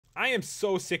I am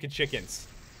so sick of chickens.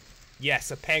 Yes,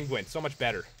 a penguin. So much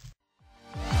better.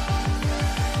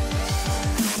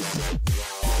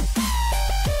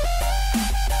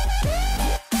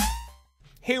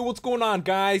 Hey, what's going on,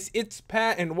 guys? It's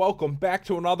Pat, and welcome back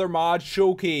to another mod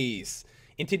showcase.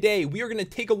 And today, we are going to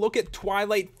take a look at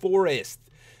Twilight Forest.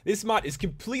 This mod is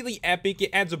completely epic. It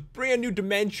adds a brand new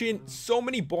dimension, so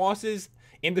many bosses,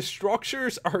 and the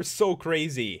structures are so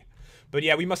crazy. But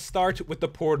yeah, we must start with the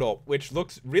portal, which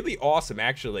looks really awesome,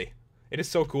 actually. It is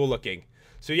so cool looking.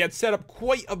 So yeah, it's set up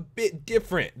quite a bit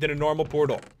different than a normal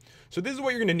portal. So this is what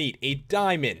you're going to need. A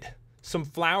diamond, some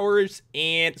flowers,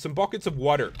 and some buckets of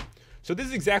water. So this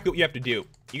is exactly what you have to do.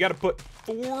 You got to put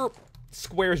 4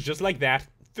 squares just like that.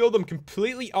 Fill them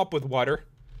completely up with water.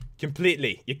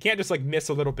 Completely. You can't just like miss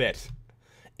a little bit.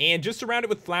 And just surround it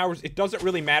with flowers. It doesn't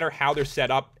really matter how they're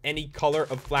set up. Any color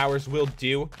of flowers will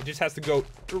do. It just has to go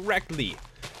directly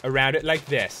around it like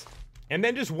this. And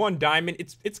then just 1 diamond.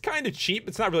 It's kind of cheap.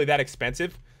 It's not really that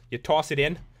expensive. You toss it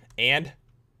in and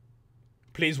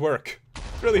please work.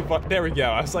 Really fun. There we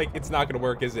go. I was like, it's not going to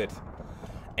work, is it?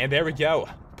 And there we go.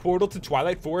 Portal to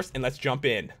Twilight Forest, and let's jump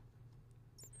in.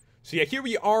 So yeah, here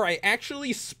we are. I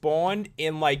actually spawned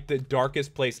in like the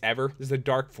darkest place ever. This is a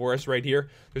dark forest right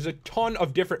here. There's a ton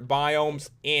of different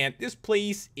biomes, and this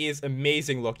place is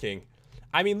amazing looking.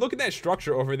 I mean, look at that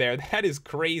structure over there. That is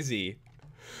crazy.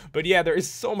 But yeah, there is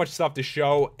so much stuff to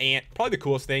show, and probably the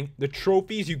coolest thing, the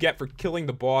trophies you get for killing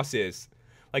the bosses.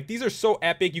 Like, these are so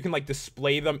epic, you can like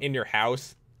display them in your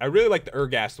house. I really like the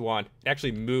Ergast one. It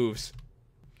actually moves.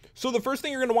 So the first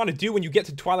thing you're going to want to do when you get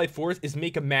to Twilight Forest is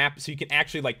make a map so you can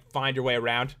actually like find your way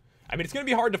around. I mean, it's going to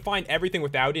be hard to find everything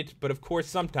without it, but of course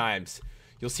sometimes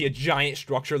you'll see a giant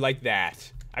structure like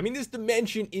that. I mean, this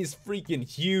dimension is freaking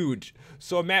huge,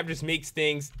 so a map just makes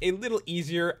things a little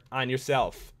easier on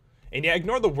yourself. And yeah,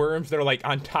 ignore the worms that are like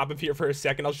on top of here for a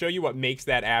second. I'll show you what makes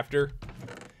that after.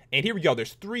 And here we go.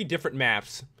 There's 3 different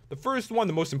maps. The first one,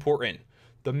 the most important,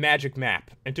 the magic map.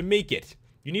 And to make it,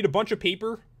 you need a bunch of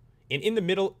paper, and in the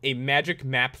middle, a magic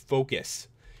map focus.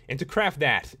 And to craft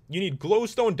that, you need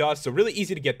glowstone dust, so really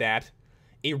easy to get that.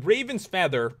 A raven's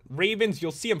feather. Ravens,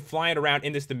 you'll see them flying around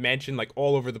in this dimension, like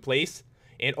all over the place.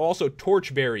 And also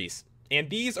torch berries. And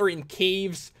these are in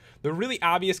caves. They're really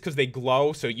obvious because they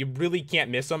glow, so you really can't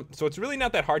miss them. So it's really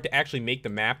not that hard to actually make the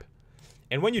map.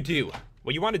 And when you do,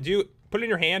 what you want to do, put it in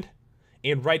your hand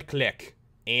and right click.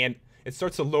 And it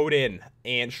starts to load in.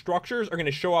 And structures are going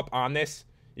to show up on this.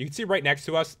 You can see right next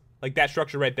to us, like that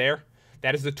structure right there,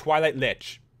 that is the Twilight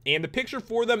Lich. And the picture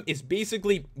for them is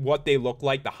basically what they look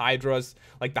like, the Hydras,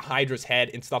 like the Hydra's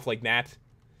head and stuff like that.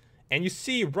 And you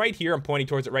see right here, I'm pointing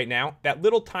towards it right now, that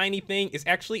little tiny thing is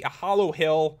actually a hollow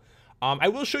hill. I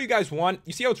will show you guys one.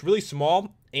 You see how it's really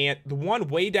small? And the one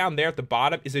way down there at the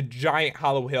bottom is a giant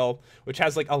hollow hill, which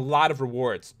has like a lot of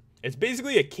rewards. It's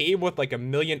basically a cave with like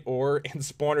 1,000,000 ore and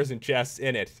spawners and chests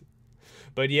in it.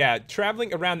 But yeah,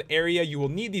 traveling around the area, you will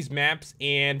need these maps,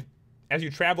 and as you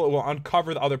travel, it will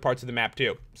uncover the other parts of the map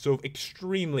too. So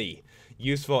extremely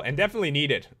useful and definitely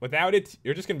needed. Without it,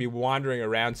 you're just going to be wandering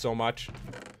around so much.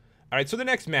 Alright, so the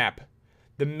next map,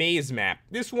 the maze map.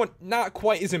 This one, not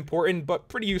quite as important, but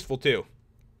pretty useful too.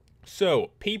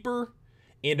 So, paper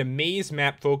and a maze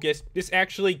map focus. This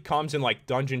actually comes in like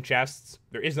dungeon chests.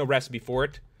 There is no recipe for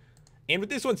it. And with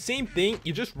this one, same thing.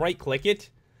 You just right click it.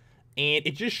 And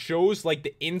it just shows like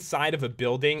the inside of a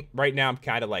building. Right now I'm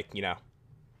kind of like, you know,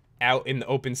 out in the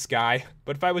open sky.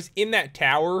 But if I was in that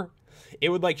tower, it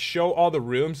would like show all the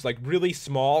rooms like really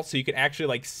small. So you could actually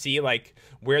like see like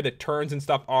where the turns and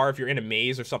stuff are if you're in a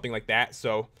maze or something like that.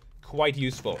 So quite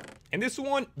useful. And this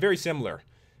one, very similar.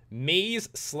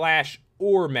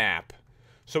 Maze/ore map.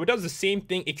 So it does the same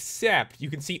thing except you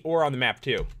can see ore on the map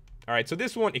too. Alright, so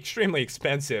this one, extremely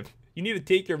expensive. You need to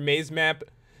take your maze map,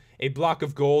 a block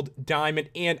of gold, diamond,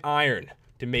 and iron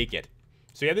to make it.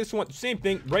 So yeah, this one, same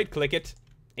thing, right click it,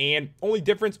 and only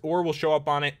difference, ore will show up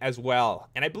on it as well.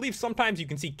 And I believe sometimes you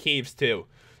can see caves too.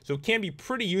 So it can be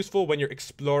pretty useful when you're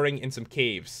exploring in some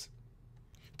caves.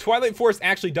 Twilight Forest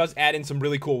actually does add in some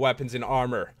really cool weapons and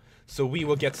armor. So we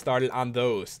will get started on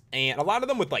those. And a lot of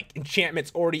them with like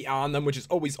enchantments already on them, which is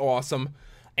always awesome.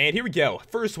 And here we go.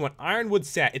 First one, Ironwood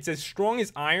set. It's as strong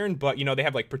as iron, but you know, they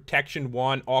have like protection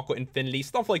 1, aqua infinity,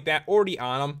 stuff like that already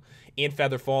on them, and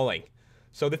feather falling.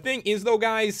 So the thing is though,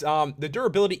 guys, the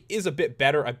durability is a bit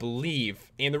better, I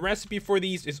believe. And the recipe for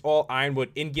these is all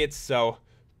ironwood ingots, so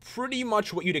pretty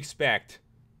much what you'd expect.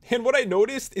 And what I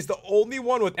noticed is the only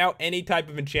one without any type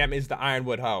of enchantment is the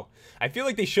ironwood hoe. I feel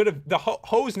like they should have, the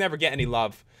hoes never get any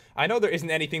love. I know there isn't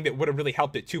anything that would have really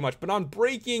helped it too much, but on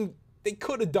breaking, they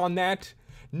could have done that.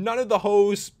 None of the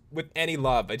hoes with any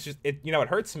love. It's just, it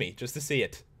hurts me just to see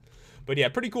it. But yeah,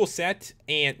 pretty cool set.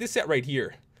 And this set right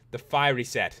here, the Fiery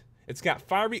set. It's got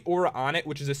Fiery Aura on it,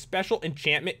 which is a special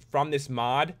enchantment from this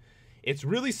mod. It's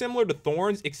really similar to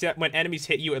Thorns, except when enemies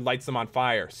hit you, it lights them on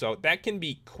fire. So that can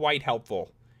be quite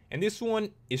helpful. And this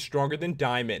one is stronger than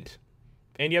Diamond.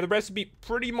 And yeah, the recipe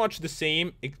pretty much the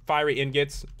same, fiery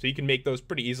ingots, so you can make those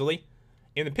pretty easily.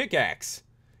 And the pickaxe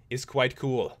is quite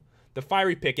cool. The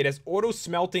fiery pick, it has auto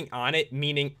smelting on it,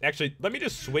 meaning, actually, let me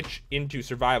just switch into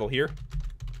survival here.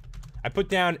 I put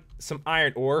down some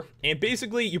iron ore, and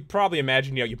basically, you probably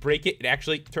imagine, you break it, it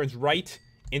actually turns right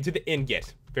into the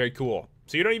ingot. Very cool.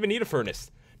 So you don't even need a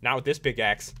furnace. Not with this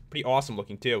pickaxe. Pretty awesome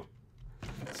looking, too.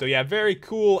 So yeah, very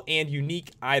cool and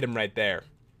unique item right there.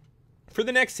 For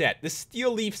the next set, the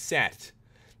Steel Leaf set.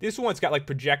 This one's got like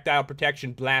projectile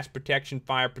protection, blast protection,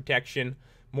 fire protection,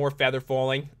 more feather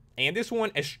falling. And this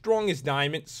one, as strong as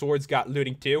Diamond, swords got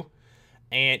looting too.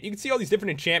 And you can see all these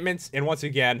different enchantments, and once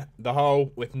again, the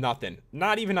hoe with nothing.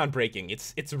 Not even on breaking.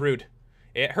 It's rude.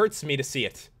 It hurts me to see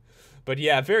it. But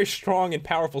yeah, very strong and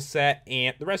powerful set,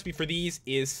 and the recipe for these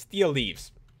is Steel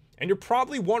Leaves. And you're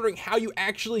probably wondering how you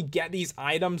actually get these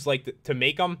items, like, to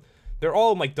make them. They're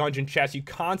all in, like, dungeon chests. You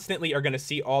constantly are going to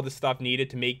see all the stuff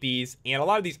needed to make these, and a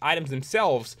lot of these items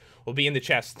themselves will be in the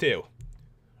chest, too.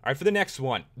 Alright, for the next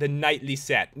one, the Nightly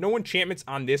set. No enchantments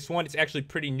on this one. It's actually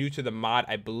pretty new to the mod,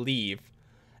 I believe.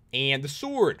 And the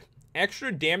sword.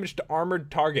 Extra damage to armored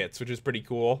targets, which is pretty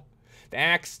cool. The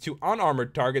axe to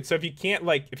unarmored targets. So if you can't,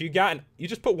 like, you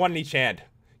just put one in each hand.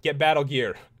 Get battle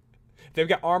gear. If they've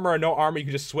got armor or no armor, you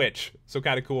can just switch. So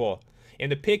kind of cool.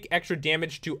 And the pick, extra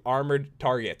damage to armored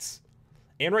targets.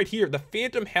 And right here, the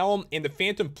Phantom Helm and the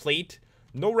Phantom Plate,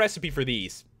 no recipe for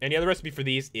these. And the other recipe for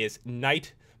these is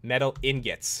Night Metal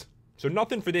Ingots. So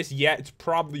nothing for this yet. It's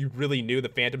probably really new, the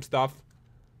Phantom stuff.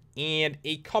 And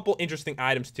a couple interesting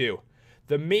items too.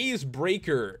 The Maze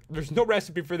Breaker, there's no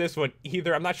recipe for this one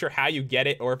either. I'm not sure how you get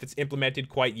it or if it's implemented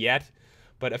quite yet.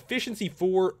 But Efficiency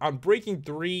 4 on Breaking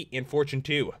 3 and Fortune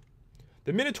 2.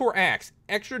 The Minotaur Axe,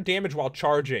 extra damage while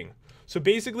charging. So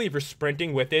basically, if you're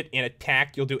sprinting with it and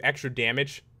attack, you'll do extra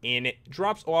damage, and it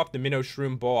drops off the Minnow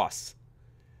Shroom boss.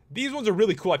 These ones are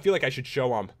really cool. I feel like I should show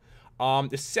them.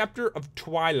 The Scepter of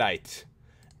Twilight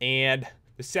and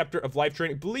the Scepter of Life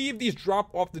Drain. I believe these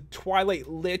drop off the Twilight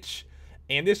Lich,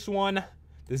 and this one,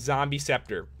 the Zombie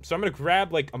Scepter. So I'm going to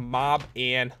grab, like, a mob,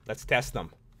 and let's test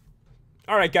them.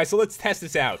 Alright, guys, so let's test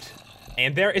this out.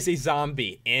 And there is a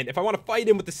zombie, and if I want to fight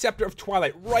him with the Scepter of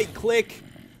Twilight, right-click,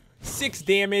 6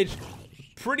 damage,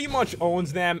 pretty much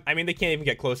owns them. I mean, they can't even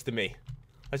get close to me.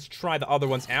 Let's try the other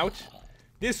ones out.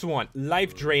 This one,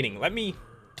 life draining. Let me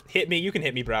hit me. You can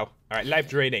hit me, bro. All right, life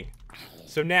draining.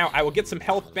 So now I will get some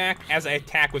health back as I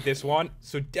attack with this one.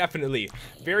 So definitely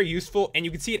very useful. And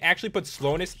you can see it actually puts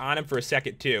slowness on him for a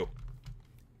second too.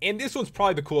 And this one's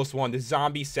probably the coolest one, the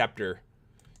Zombie Scepter.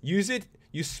 Use it.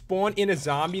 You spawn in a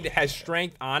zombie that has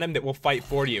strength on him that will fight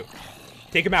for you.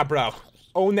 Take him out, bro.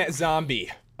 Own that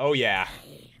zombie. Oh, yeah.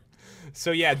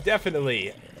 So, yeah,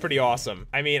 definitely pretty awesome.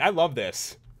 I mean, I love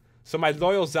this. So, my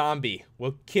loyal zombie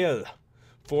will kill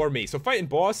for me. So, fighting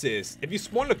bosses, if you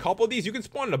spawn a couple of these, you can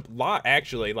spawn a lot,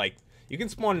 actually. Like, you can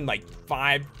spawn, like,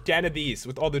 5, 10 of these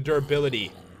with all the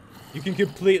durability. You can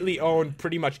completely own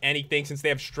pretty much anything since they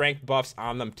have strength buffs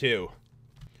on them, too.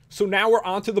 So, now we're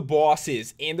on to the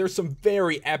bosses, and there's some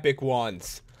very epic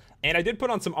ones. And I did put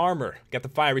on some armor. Got the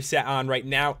fiery set on right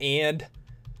now, and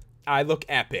I look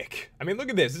epic. I mean, look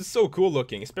at this. This is so cool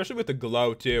looking, especially with the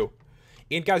glow, too.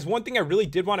 And, guys, one thing I really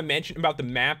did want to mention about the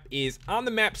map is on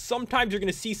the map, sometimes you're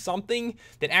going to see something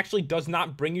that actually does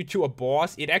not bring you to a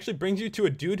boss. It actually brings you to a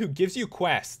dude who gives you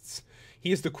quests.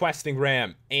 He is the questing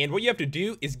ram. And what you have to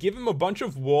do is give him a bunch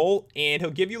of wool, and he'll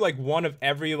give you, like, one of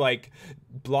every, like,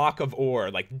 block of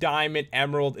ore, like diamond,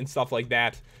 emerald, and stuff like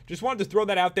that. Just wanted to throw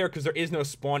that out there because there is no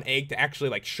spawn egg to actually,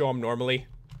 like, show him normally.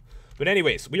 But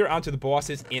anyways, we are on to the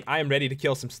bosses, and I am ready to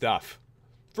kill some stuff.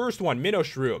 First one, Minnow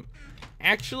Shroom.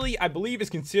 Actually, I believe is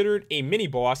considered a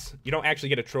mini-boss. You don't actually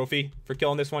get a trophy for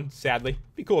killing this one, sadly.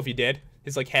 Be cool if you did.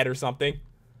 His, like, head or something.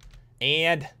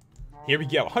 And here we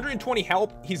go. 120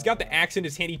 health. He's got the axe in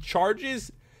his hand. He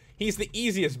charges. He's the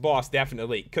easiest boss,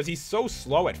 definitely, because he's so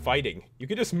slow at fighting. You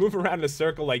can just move around in a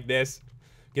circle like this.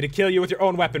 Gonna kill you with your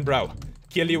own weapon, bro.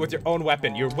 Kill you with your own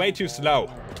weapon. You're way too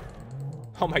slow.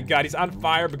 Oh my god, he's on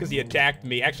fire because he attacked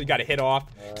me. Actually got a hit off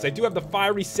because I do have the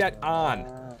fiery set on.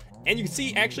 And you can see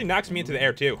he actually knocks me into the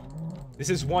air too. This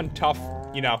is one tough,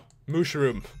 you know,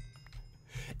 mushroom.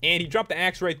 And he dropped the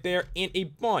axe right there and a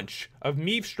bunch of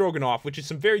Meave Stroganoff, which is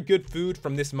some very good food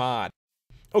from this mod.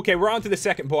 Okay, we're on to the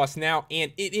second boss now,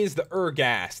 and it is the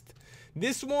Urghast.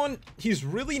 This one, he's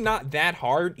really not that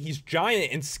hard. He's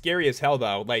giant and scary as hell,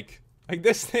 though. Like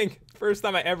this thing, first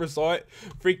time I ever saw it,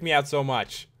 freaked me out so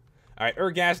much. All right,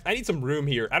 Ergast, I need some room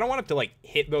here. I don't want him to, like,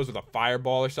 hit those with a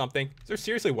fireball or something. Is there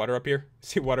seriously water up here?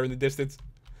 See water in the distance?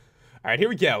 All right, here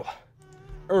we go.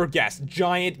 Ergast,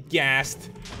 giant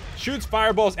ghast. Shoots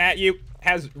fireballs at you.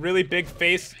 Has really big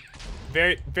face.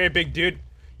 Very, very big dude.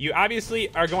 You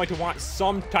obviously are going to want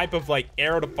some type of, like,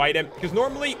 arrow to fight him. Because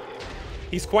normally,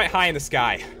 he's quite high in the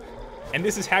sky. And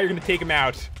this is how you're going to take him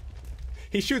out.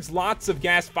 He shoots lots of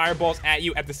gas fireballs at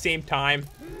you at the same time.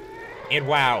 And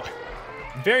wow.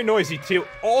 Very noisy, too.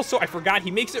 Also, I forgot,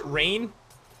 he makes it rain.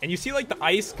 And you see, like, the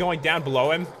ice going down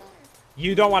below him.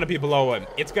 You don't want to be below him.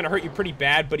 It's going to hurt you pretty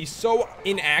bad, but he's so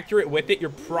inaccurate with it, you're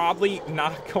probably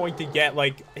not going to get,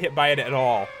 like, hit by it at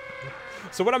all.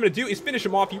 So what I'm going to do is finish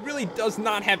him off. He really does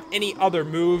not have any other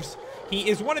moves. He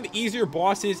is one of the easier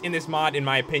bosses in this mod, in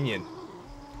my opinion.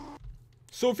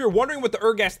 So if you're wondering what the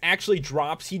Ergast actually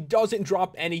drops, he doesn't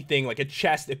drop anything. Like a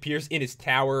chest appears in his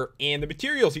tower, and the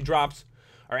materials he drops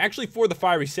are actually for the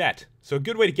fiery set. So a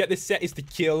good way to get this set is to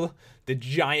kill the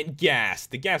giant gas.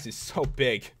 The gas is so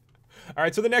big.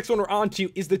 Alright, so the next one we're on to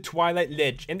is the Twilight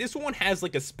Lich. And this one has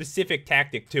like a specific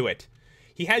tactic to it.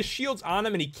 He has shields on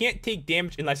him and he can't take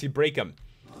damage unless you break him.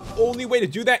 Only way to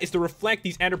do that is to reflect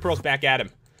these ender pearls back at him.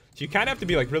 So you kind of have to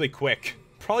be like really quick.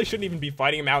 Probably shouldn't even be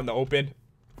fighting him out in the open.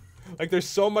 Like there's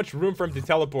so much room for him to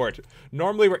teleport.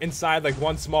 Normally we're inside like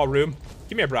one small room.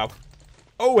 Come here, bro.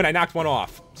 Oh, and I knocked one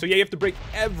off. So yeah, you have to break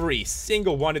every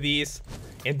single one of these.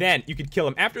 And then you can kill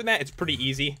him. After that, it's pretty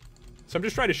easy. So I'm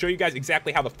just trying to show you guys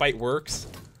exactly how the fight works.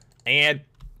 And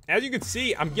as you can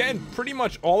see, I'm getting pretty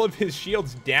much all of his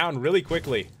shields down really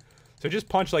quickly. So just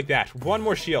punch like that. One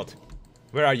more shield.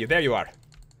 Where are you? There you are.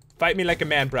 Fight me like a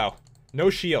man, bro. No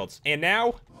shields. And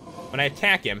now, when I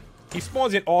attack him, he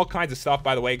spawns in all kinds of stuff,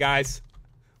 by the way, guys.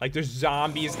 Like, there's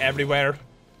zombies everywhere.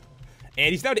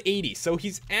 And he's down to 80, so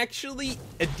he's actually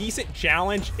a decent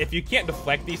challenge. If you can't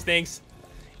deflect these things,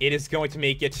 it is going to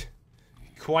make it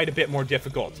quite a bit more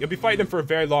difficult. You'll be fighting him for a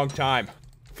very long time.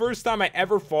 First time I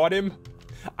ever fought him,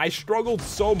 I struggled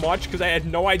so much because I had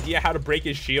no idea how to break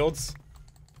his shields.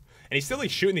 And he's still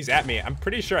like shooting these at me. I'm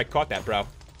pretty sure I caught that, bro.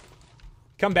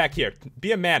 Come back here.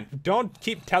 Be a man. Don't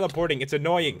keep teleporting. It's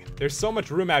annoying. There's so much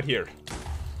room out here.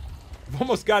 I've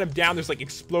almost got him down. There's like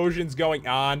explosions going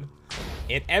on.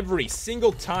 And every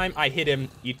single time I hit him,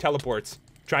 he teleports.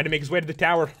 Trying to make his way to the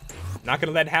tower. Not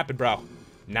gonna let it happen, bro.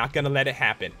 Not gonna let it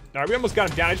happen. Alright, we almost got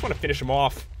him down. I just want to finish him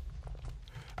off.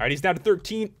 Alright, he's down to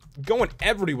 13. Going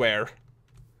everywhere.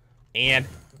 And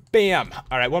bam.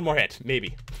 Alright, one more hit.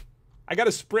 Maybe. I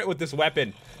gotta sprint with this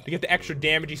weapon to get the extra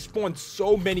damage. He spawned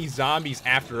so many zombies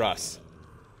after us.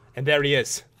 And there he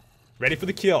is. Ready for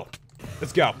the kill.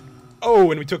 Let's go.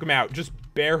 Oh, and we took him out. Just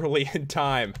barely in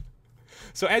time.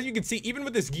 So as you can see, even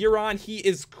with this gear on, he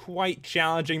is quite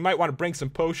challenging. You might want to bring some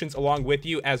potions along with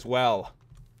you as well.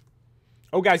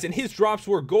 Oh, guys, and his drops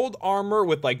were gold armor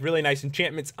with, like, really nice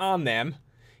enchantments on them.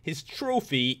 His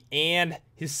trophy, and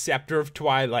his Scepter of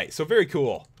Twilight. So very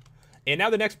cool. And now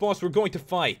the next boss we're going to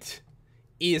fight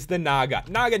is the Naga.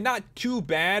 Naga, not too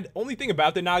bad. Only thing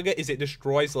about the Naga is it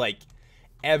destroys, like,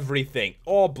 everything.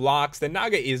 All blocks. The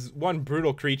Naga is one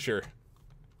brutal creature.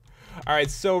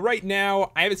 Alright, so right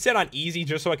now, I have it set on easy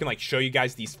just so I can, like, show you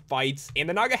guys these fights. And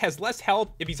the Naga has less health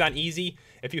if he's on easy.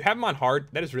 If you have him on hard,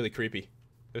 that is really creepy.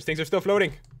 Those things are still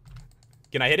floating.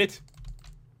 Can I hit it?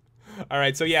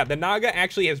 Alright, so yeah, the Naga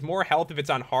actually has more health if it's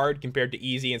on hard compared to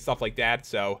easy and stuff like that,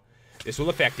 so this will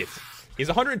affect it. He has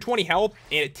 120 health,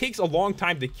 and it takes a long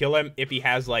time to kill him if he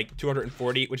has, like,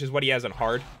 240, which is what he has on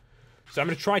hard. So I'm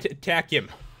going to try to attack him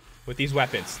with these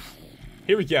weapons.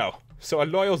 Here we go. So a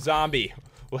loyal zombie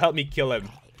will help me kill him.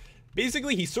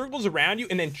 Basically, he circles around you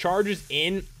and then charges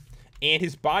in, and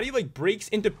his body, like, breaks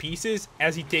into pieces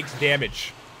as he takes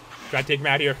damage. Try to take him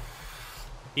out here.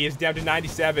 He is down to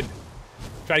 97.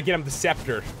 Try to get him the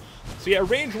Scepter. So yeah, a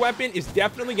ranged weapon is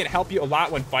definitely going to help you a lot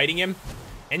when fighting him.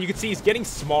 And you can see he's getting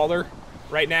smaller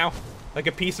right now. Like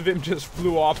a piece of him just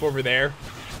flew off over there.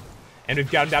 And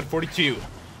we've got him down to 42.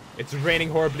 It's raining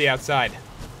horribly outside.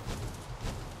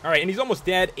 Alright, and he's almost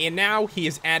dead. And now he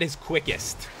is at his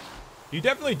quickest. You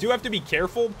definitely do have to be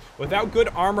careful. Without good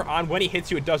armor on, when he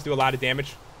hits you, it does do a lot of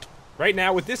damage. Right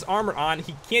now, with this armor on,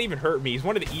 he can't even hurt me. He's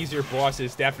one of the easier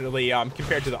bosses, definitely,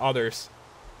 compared to the others.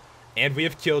 And we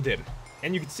have killed him.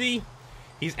 And you can see,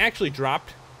 he's actually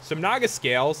dropped some Naga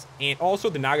scales and also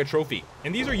the Naga trophy.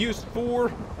 And these are used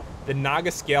for the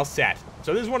Naga scale set.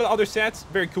 So this is one of the other sets.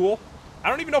 Very cool. I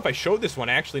don't even know if I showed this one,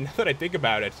 actually, now that I think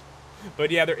about it.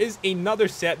 But yeah, there is another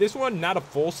set. This one, not a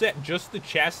full set, just the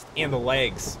chest and the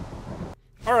legs.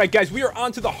 Alright guys, we are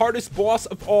on to the hardest boss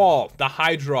of all, the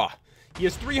Hydra. He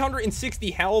has 360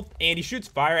 health, and he shoots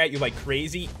fire at you like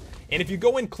crazy. And if you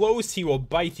go in close, he will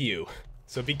bite you.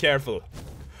 So be careful.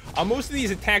 Most of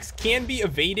these attacks can be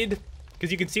evaded,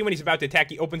 because you can see when he's about to attack,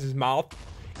 he opens his mouth.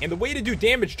 And the way to do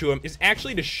damage to him is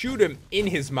actually to shoot him in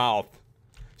his mouth.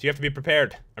 So you have to be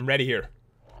prepared. I'm ready here.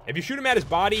 If you shoot him at his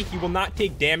body, he will not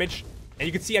take damage. And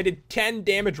you can see I did 10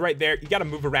 damage right there. You gotta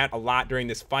move around a lot during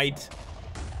this fight.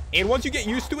 And once you get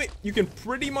used to it, you can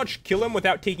pretty much kill him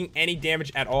without taking any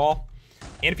damage at all.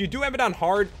 And if you do have it on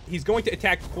hard, he's going to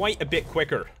attack quite a bit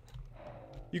quicker.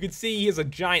 You can see he has a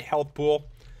giant health pool.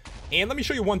 And let me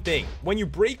show you one thing. When you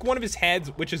break one of his heads,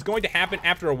 which is going to happen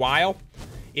after a while,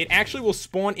 it actually will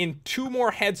spawn in 2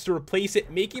 more heads to replace it,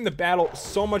 making the battle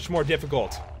so much more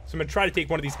difficult. So I'm going to try to take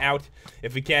one of these out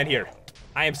if we can here.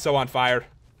 I am so on fire.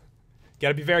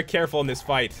 Gotta be very careful in this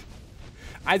fight.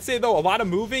 I'd say, though, a lot of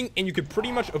moving, and you could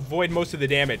pretty much avoid most of the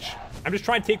damage. I'm just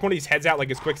trying to take one of these heads out like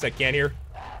as quick as I can here.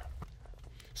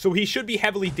 So he should be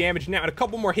heavily damaged now, and a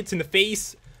couple more hits in the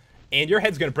face, and your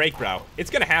head's gonna break, bro.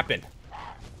 It's gonna happen.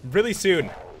 Really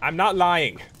soon. I'm not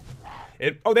lying.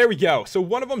 Oh, there we go. So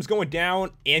one of them's going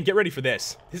down, and get ready for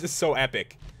this. This is so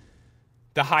epic.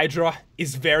 The Hydra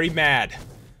is very mad.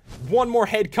 One more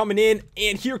head coming in,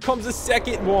 and here comes the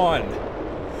second one.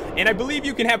 And I believe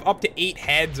you can have up to 8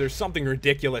 heads or something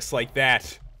ridiculous like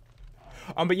that.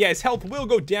 But yeah, his health will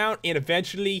go down, and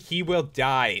eventually he will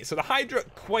die. So the Hydra,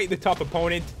 quite the tough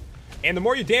opponent. And the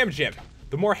more you damage him,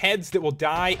 the more heads that will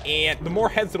die, and the more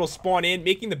heads that'll spawn in,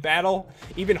 making the battle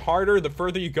even harder the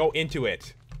further you go into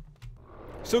it.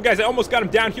 So guys, I almost got him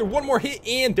down here. One more hit,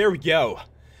 and there we go.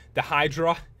 The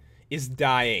Hydra is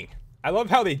dying. I love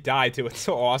how they die too. It's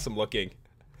so awesome looking.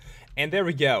 And there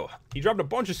we go. He dropped a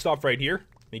bunch of stuff right here.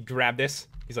 Let me grab this.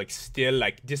 He's like still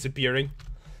like disappearing.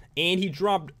 And he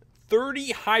dropped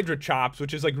 30 Hydra chops,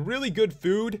 which is like really good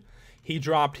food. He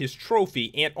dropped his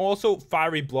trophy and also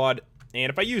fiery blood. And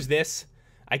if I use this,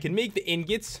 I can make the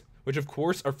ingots, which of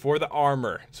course are for the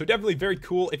armor. So definitely very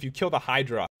cool if you kill the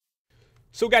Hydra.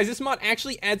 So guys, this mod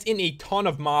actually adds in a ton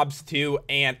of mobs too.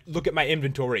 And look at my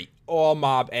inventory. All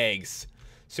mob eggs.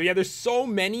 So yeah, there's so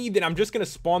many that I'm just going to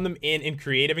spawn them in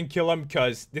creative and kill them,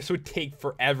 because this would take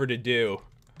forever to do.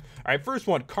 Alright, first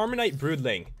one, Carmenite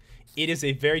Broodling. It is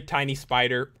a very tiny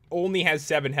spider, only has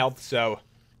 7 health, so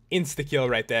insta-kill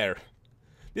right there.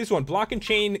 This one, Block and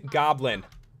Chain Goblin.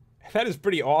 That is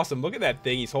pretty awesome. Look at that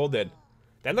thing he's holding.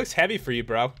 That looks heavy for you,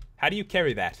 bro. How do you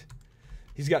carry that?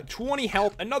 He's got 20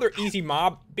 health, another easy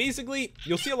mob. Basically,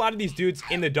 you'll see a lot of these dudes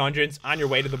in the dungeons on your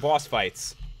way to the boss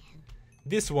fights.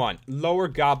 This one, Lower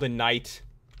Goblin Knight.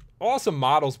 Awesome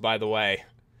models, by the way.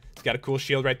 He's got a cool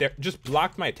shield right there. Just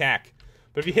blocked my attack.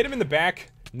 But if you hit him in the back,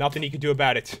 nothing he can do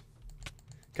about it.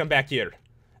 Come back here.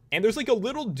 And there's like a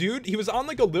little dude. He was on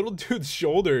like a little dude's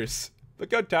shoulders.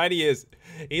 Look how tiny he is.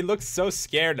 He looks so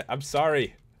scared. I'm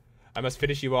sorry. I must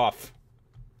finish you off.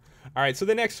 Alright, so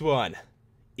the next one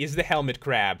is the Helmet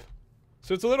Crab.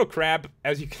 So it's a little crab,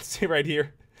 as you can see right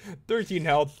here. 13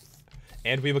 health.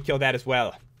 And we will kill that as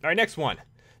well. Alright, next one.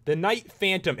 The Night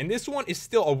Phantom. And this one is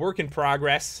still a work in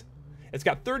progress. It's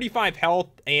got 35 health,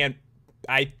 and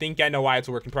I think I know why it's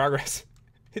a work in progress.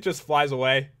 It just flies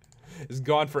away. It's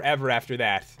gone forever after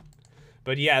that.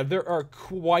 But yeah, there are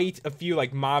quite a few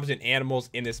like mobs and animals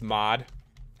in this mod.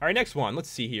 Alright, next one. Let's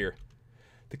see here.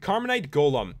 The Carmenite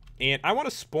Golem. And I want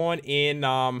to spawn in,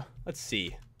 let's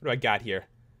see. What do I got here?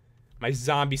 My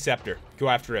Zombie Scepter. Go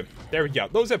after him. There we go.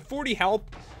 Those have 40 health.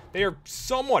 They are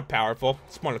somewhat powerful.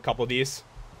 Spawn a couple of these.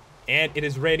 And it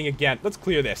is raining again. Let's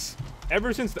clear this.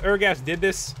 Ever since the Urgas did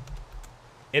this,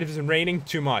 it has been raining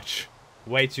too much.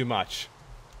 Way too much.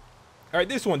 Alright,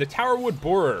 this one, the Towerwood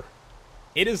Borer.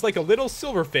 It is like a little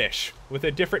silverfish with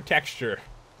a different texture.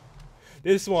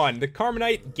 This one, the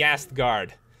Carmenite Ghast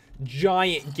Guard.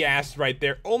 Giant ghast right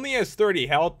there. Only has 30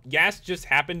 health. Ghast just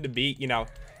happened to be, you know,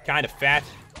 kind of fat,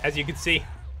 as you can see.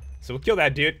 So we'll kill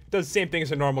that dude. Does the same thing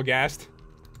as a normal ghast.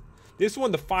 This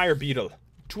one, the Fire Beetle.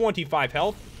 25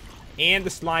 health. And the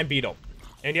Slime Beetle.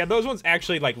 And yeah, those ones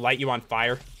actually, like, light you on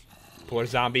fire. Poor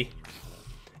zombie.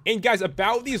 And guys,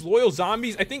 about these loyal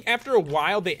zombies, I think after a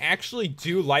while, they actually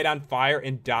do light on fire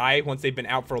and die once they've been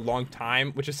out for a long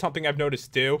time, which is something I've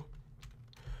noticed too.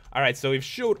 Alright, so we've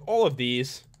showed all of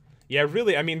these. Yeah,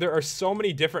 really, I mean, there are so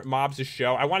many different mobs to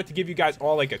show. I wanted to give you guys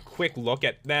all, like, a quick look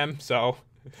at them, so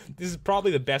this is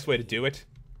probably the best way to do it.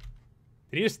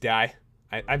 Did he just die?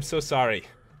 I'm so sorry.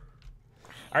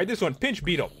 Alright, this one, Pinch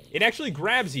Beetle. It actually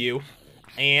grabs you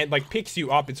and, like, picks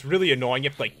you up. It's really annoying. You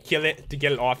have to, like, kill it to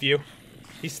get it off you.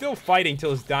 He's still fighting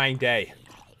till his dying day.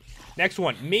 Next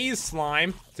one, Maze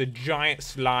Slime. It's a giant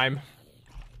slime.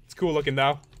 It's cool looking,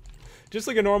 though. Just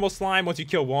like a normal slime, once you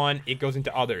kill one, it goes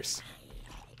into others.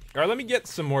 Alright, let me get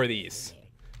some more of these.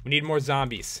 We need more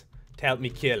zombies to help me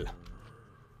kill.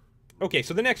 Okay,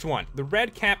 so the next one. The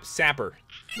red cap sapper.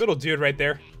 Little dude right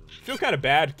there. Feel kind of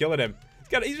bad killing him.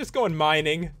 He's just going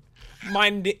mining.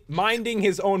 Minding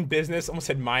his own business. Almost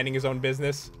said minding his own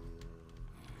business.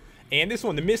 And this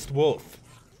one, the Mist Wolf.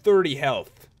 30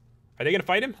 health. Are they gonna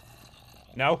fight him?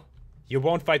 No? You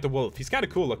won't fight the wolf. He's kind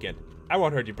of cool looking. I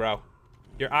won't hurt you, bro.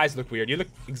 Your eyes look weird. You look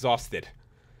exhausted.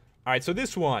 Alright, so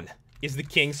this one is the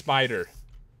King Spider.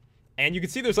 And you can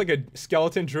see there's like a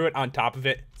skeleton druid on top of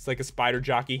it. It's like a spider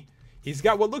jockey. He's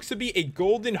got what looks to be a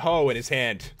golden hoe in his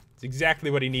hand. It's exactly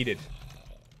what he needed.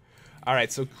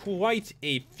 Alright, so quite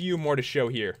a few more to show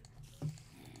here.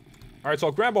 Alright, so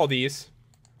I'll grab all these.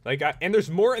 And there's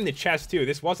more in the chest too.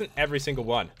 This wasn't every single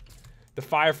one. The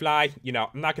firefly, you know,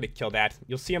 I'm not going to kill that.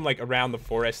 You'll see him like around the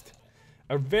forest.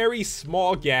 A very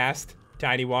small ghast,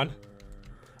 tiny one.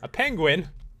 A penguin.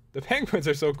 The penguins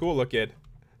are so cool looking.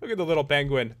 Look at the little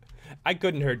penguin. I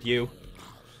couldn't hurt you.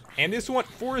 And this one,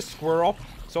 forest squirrel.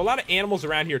 So a lot of animals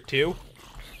around here too.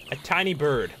 A tiny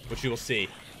bird, which you will see.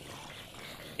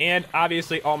 And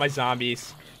obviously all my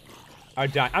zombies are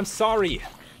dying. I'm sorry.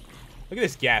 Look at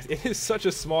this ghast. It is such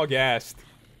a small ghast.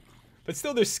 But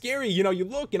still, they're scary. You know, you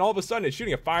look and all of a sudden it's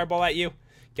shooting a fireball at you.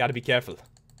 Gotta be careful.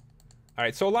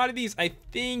 Alright, so a lot of these I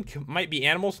think might be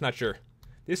animals. Not sure.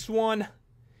 This one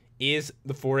is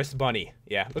the forest bunny.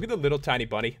 Yeah, look at the little tiny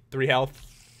bunny. 3 health.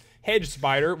 Hedge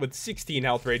spider with 16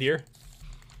 health right here.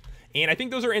 And I think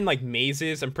those are in like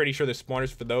mazes. I'm pretty sure there's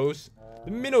spawners for those.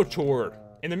 The Minotaur.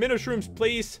 In the Minotaur's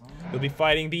place, you'll be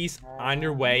fighting these on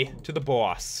your way to the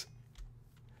boss.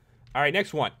 Alright,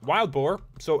 next one. Wild boar.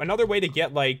 So another way to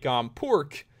get like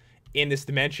pork in this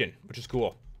dimension, which is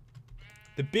cool.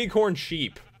 The bighorn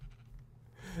sheep.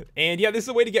 And yeah, this is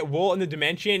a way to get wool in the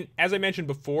dimension. As I mentioned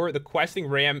before, the questing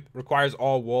ram requires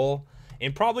all wool.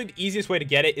 And probably the easiest way to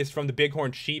get it is from the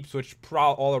bighorn sheep, which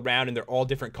prowl all around and they're all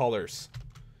different colors.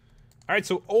 Alright,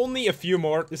 so only a few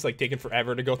more. This is like taking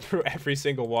forever to go through every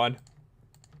single one.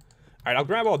 Alright, I'll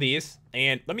grab all these.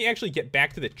 And let me actually get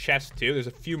back to the chest too. There's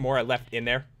a few more I left in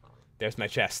there. There's my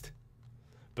chest.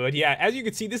 But yeah, as you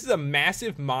can see, this is a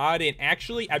massive mod. And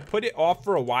actually, I put it off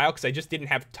for a while because I just didn't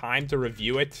have time to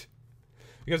review it.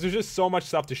 Because there's just so much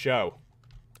stuff to show.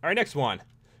 Alright, next one.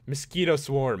 Mosquito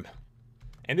Swarm.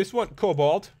 And this one,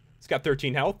 Kobold. It's got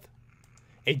 13 health.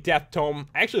 A Death Tome.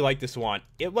 I actually like this one.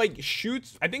 It like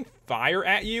shoots, I think, fire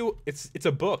at you. It's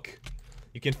a book.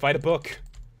 You can fight a book.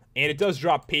 And it does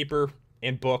drop paper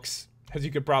and books, as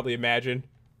you could probably imagine.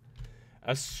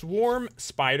 A Swarm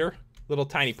Spider. Little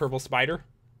tiny purple spider.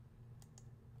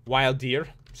 Wild Deer.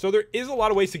 So there is a lot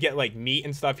of ways to get like meat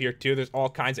and stuff here too. There's all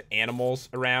kinds of animals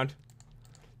around.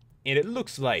 And it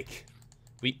looks like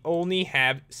we only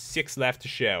have 6 left to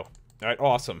show. Alright,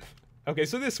 awesome. Okay,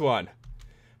 so this one.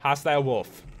 Hostile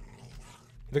Wolf.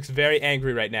 He looks very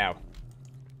angry right now.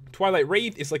 Twilight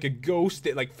Wraith is like a ghost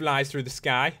that like flies through the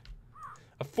sky.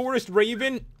 A Forest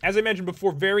Raven, as I mentioned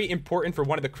before, very important for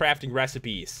one of the crafting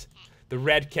recipes. The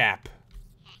Red Cap.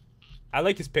 I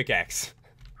like his pickaxe.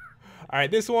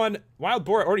 Alright, this one, Wild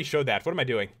Boar, I already showed that. What am I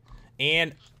doing?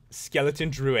 And Skeleton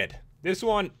Druid. This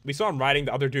one, we saw him riding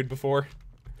the other dude before.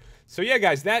 So yeah,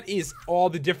 guys, that is all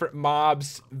the different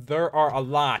mobs. There are a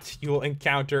lot you will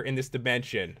encounter in this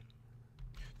dimension.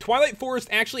 Twilight Forest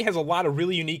actually has a lot of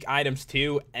really unique items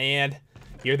too, and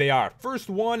here they are. First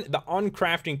one, the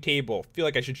uncrafting table. Feel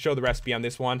like I should show the recipe on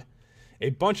this one. A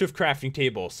bunch of crafting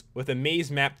tables with a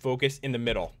maze map focus in the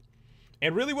middle.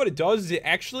 And really what it does is it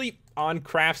actually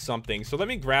uncrafts something. So let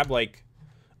me grab like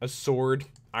a sword,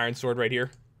 iron sword right here,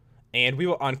 and we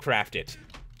will uncraft it.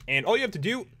 And all you have to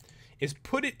do is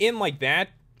put it in like that,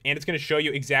 and it's going to show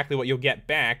you exactly what you'll get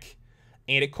back.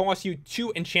 And it costs you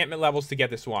 2 enchantment levels to get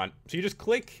this one. So you just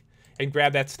click and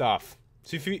grab that stuff.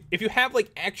 So if you have like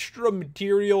extra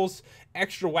materials,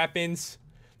 extra weapons,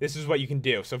 this is what you can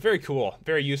do. So very cool,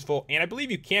 very useful. And I believe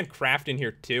you can craft in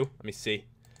here too. Let me see.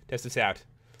 Test this out.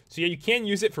 So yeah, you can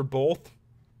use it for both.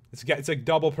 It's like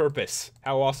double purpose.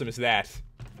 How awesome is that?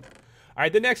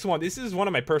 Alright, the next one. This is one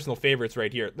of my personal favorites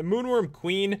right here. The Moonworm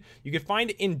Queen. You can find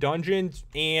it in dungeons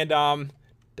and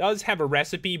does have a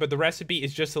recipe, but the recipe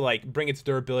is just to like bring its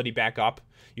durability back up.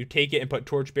 You take it and put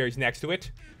torchberries next to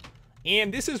it.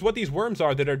 And this is what these worms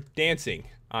are that are dancing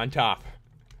on top.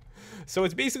 So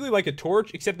it's basically like a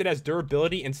torch, except it has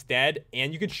durability instead.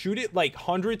 And you could shoot it like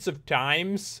hundreds of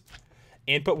times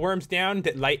and put worms down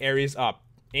that light areas up.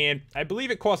 And I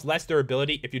believe it costs less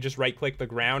durability if you just right click the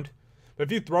ground. But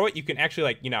if you throw it, you can actually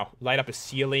like, you know, light up a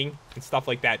ceiling and stuff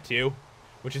like that too,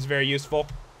 which is very useful.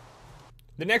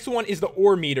 The next one is the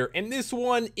ore meter, and this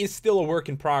one is still a work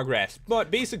in progress.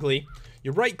 But basically,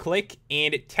 you right click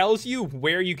and it tells you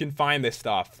where you can find this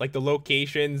stuff, like the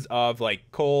locations of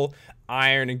like coal,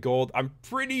 iron, and gold. I'm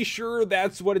pretty sure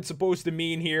that's what it's supposed to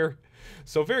mean here.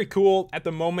 So very cool. At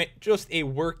the moment, just a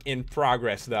work in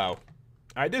progress though.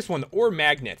 Alright, this one, the ore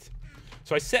magnet.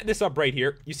 So I set this up right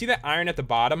here. You see that iron at the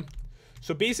bottom?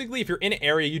 So basically, if you're in an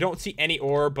area, you don't see any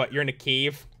ore, but you're in a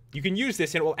cave, you can use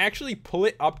this and it will actually pull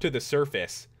it up to the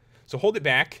surface. So hold it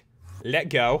back, let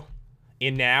go,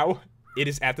 and now it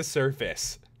is at the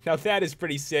surface. Now that is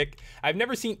pretty sick. I've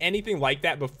never seen anything like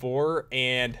that before,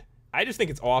 and I just think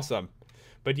it's awesome.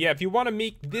 But yeah, if you want to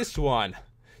make this one,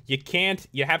 you can't.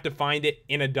 You have to find it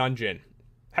in a dungeon.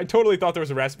 I totally thought there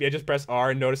was a recipe. I just pressed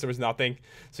R and noticed there was nothing.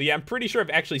 So yeah, I'm pretty sure I've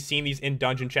actually seen these in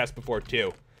dungeon chests before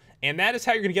too. And that is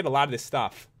how you're going to get a lot of this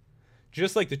stuff.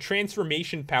 Just like the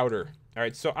transformation powder.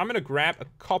 Alright, so I'm going to grab a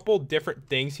couple different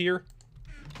things here.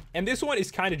 And this one is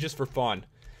kind of just for fun.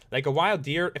 Like a wild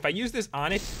deer, if I use this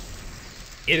on it,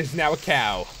 it is now a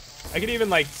cow. I can even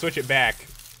like switch it back.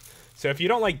 So if you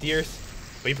don't like deers,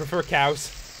 but you prefer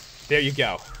cows, there you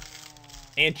go.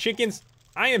 And chickens,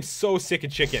 I am so sick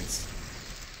of chickens.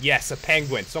 Yes, a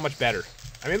penguin, so much better.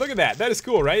 I mean, look at that. That is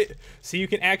cool, right? So you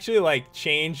can actually like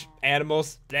change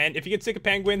animals. And if you get sick of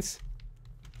penguins,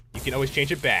 you can always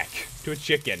change it back to a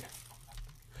chicken.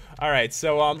 Alright,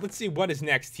 so let's see what is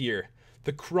next here.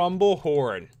 The crumble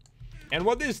horn. And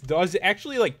what this does, it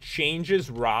actually like changes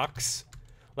rocks.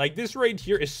 Like this right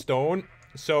here is stone.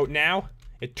 So now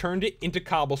it turned it into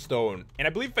cobblestone. And I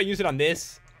believe if I use it on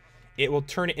this, it will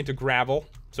turn it into gravel.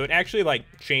 So it actually like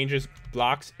changes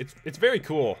blocks. It's very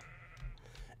cool.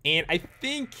 And I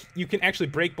think you can actually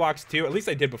break blocks too. At least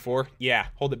I did before. Yeah,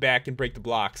 hold it back and break the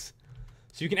blocks.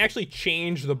 So you can actually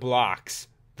change the blocks.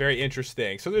 Very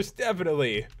interesting. So there's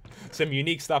definitely some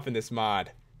unique stuff in this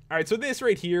mod. Alright, so this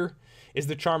right here is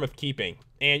the charm of keeping.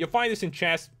 And you'll find this in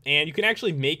chests, and you can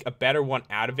actually make a better one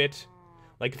out of it.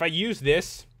 Like if I use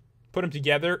this, put them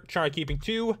together, charm of keeping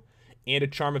 2, and a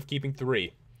charm of keeping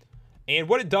 3. And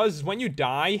what it does is when you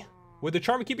die, with the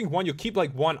charm of keeping 1, you'll keep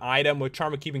like one item. With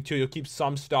charm of keeping 2, you'll keep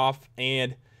some stuff.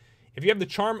 And if you have the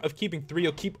charm of keeping 3,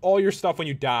 you'll keep all your stuff when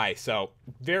you die. So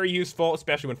very useful,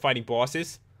 especially when fighting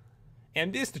bosses.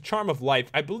 And this, the charm of life.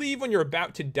 I believe when you're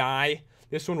about to die,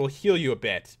 this one will heal you a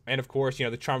bit. And of course, you know,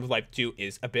 the charm of life 2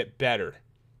 is a bit better.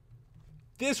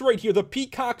 This right here, the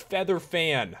peacock feather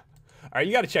fan. Alright,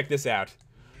 you gotta check this out.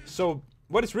 So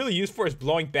what it's really used for is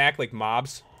blowing back like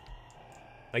mobs.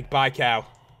 Like bye cow.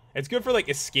 It's good for like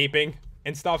escaping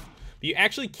and stuff. But you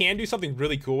actually can do something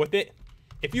really cool with it.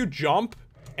 If you jump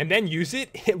and then use it,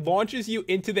 it launches you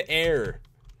into the air.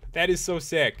 That is so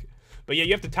sick. But yeah,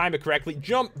 you have to time it correctly.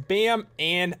 Jump, bam,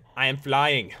 and I am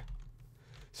flying.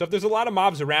 So if there's a lot of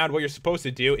mobs around, what you're supposed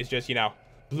to do is just, you know,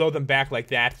 blow them back like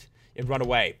that and run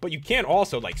away. But you can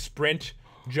also like sprint,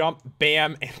 jump,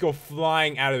 bam, and go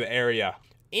flying out of the area.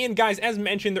 And guys, as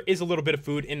mentioned, there is a little bit of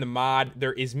food in the mod.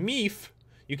 There is meef.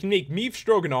 You can make meef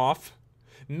stroganoff,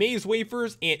 maize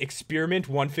wafers, and experiment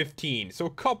 115. So a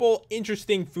couple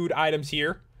interesting food items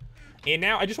here. And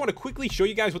now I just want to quickly show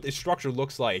you guys what this structure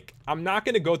looks like. I'm not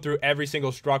going to go through every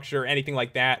single structure or anything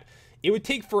like that. It would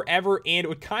take forever, and it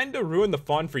would kind of ruin the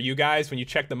fun for you guys when you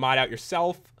check the mod out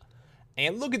yourself.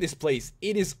 And look at this place.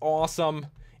 It is awesome.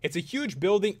 It's a huge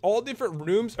building. All different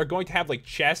rooms are going to have like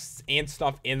chests and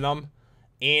stuff in them.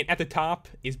 And at the top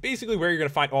is basically where you're going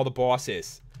to find all the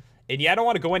bosses. And yeah, I don't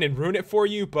want to go in and ruin it for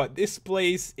you, but this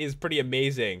place is pretty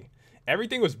amazing.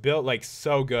 Everything was built like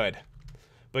so good.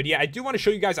 But yeah, I do want to show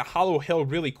you guys a hollow hill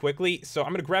really quickly. So I'm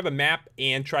going to grab a map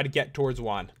and try to get towards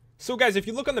one. So guys, if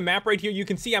you look on the map right here, you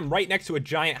can see I'm right next to a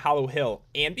giant hollow hill.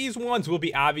 And these ones will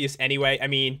be obvious anyway. I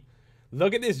mean,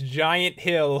 look at this giant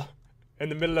hill in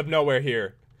the middle of nowhere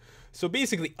here. So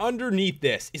basically, underneath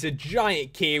this is a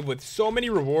giant cave with so many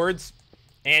rewards.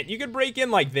 And you can break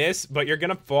in like this, but you're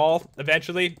going to fall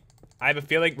eventually. I have a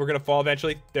feeling we're going to fall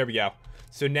eventually. There we go.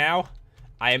 So now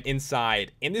I am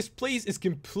inside. And this place is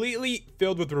completely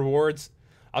filled with rewards.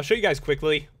 I'll show you guys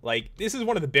quickly. Like, this is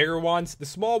one of the bigger ones. The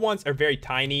small ones are very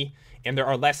tiny, and there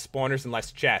are less spawners and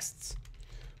less chests.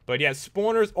 But yeah,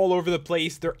 spawners all over the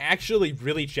place. They're actually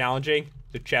really challenging.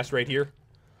 The chest right here.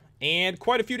 And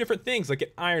quite a few different things, like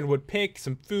an ironwood pick,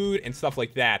 some food, and stuff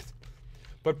like that.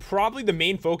 But probably the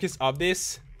main focus of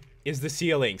this is the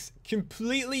ceilings.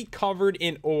 Completely covered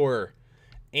in ore.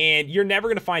 And you're never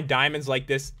going to find diamonds like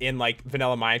this in, like,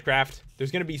 vanilla Minecraft.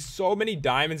 There's going to be so many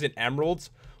diamonds and emeralds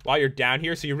while you're down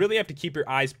here, so you really have to keep your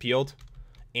eyes peeled.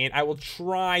 And I will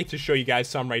try to show you guys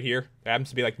some right here. There happens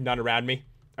to be like none around me.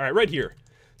 Alright, right here.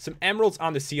 Some emeralds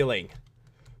on the ceiling.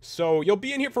 So you'll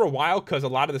be in here for a while because a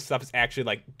lot of the stuff is actually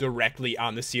like directly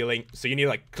on the ceiling. So you need to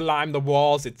like climb the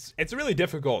walls. It's really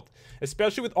difficult,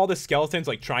 especially with all the skeletons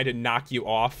like trying to knock you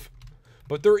off.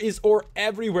 But there is ore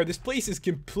everywhere. This place is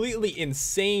completely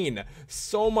insane.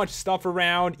 So much stuff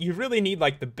around. You really need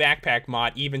like the backpack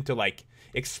mod even to like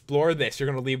explore this. You're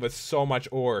gonna leave with so much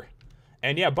ore.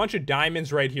 And yeah, a bunch of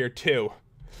diamonds right here too.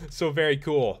 So very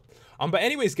cool. But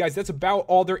anyways, guys, that's about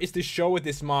all there is to show with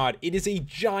this mod. It is a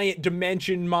giant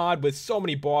dimension mod with so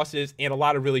many bosses and a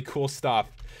lot of really cool stuff.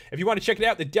 If you want to check it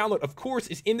out, the download, of course,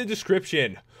 is in the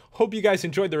description. Hope you guys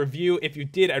enjoyed the review. If you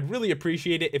did, I'd really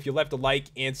appreciate it if you left a like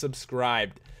and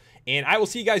subscribed. And I will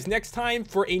see you guys next time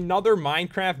for another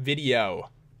Minecraft video.